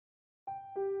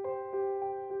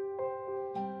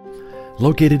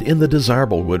Located in the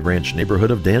desirable Wood Ranch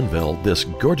neighborhood of Danville, this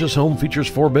gorgeous home features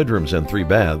 4 bedrooms and 3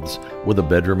 baths, with a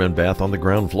bedroom and bath on the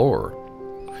ground floor.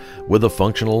 With a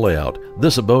functional layout,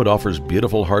 this abode offers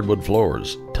beautiful hardwood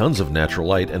floors, tons of natural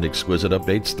light, and exquisite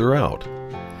updates throughout.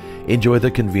 Enjoy the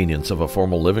convenience of a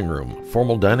formal living room,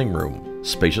 formal dining room,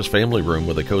 spacious family room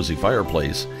with a cozy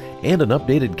fireplace, and an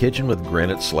updated kitchen with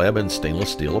granite slab and stainless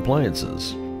steel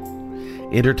appliances.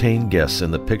 Entertain guests in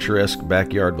the picturesque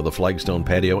backyard with a flagstone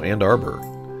patio and arbor.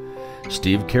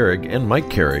 Steve Kehrig and Mike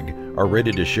Kehrig are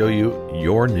ready to show you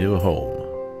your new home.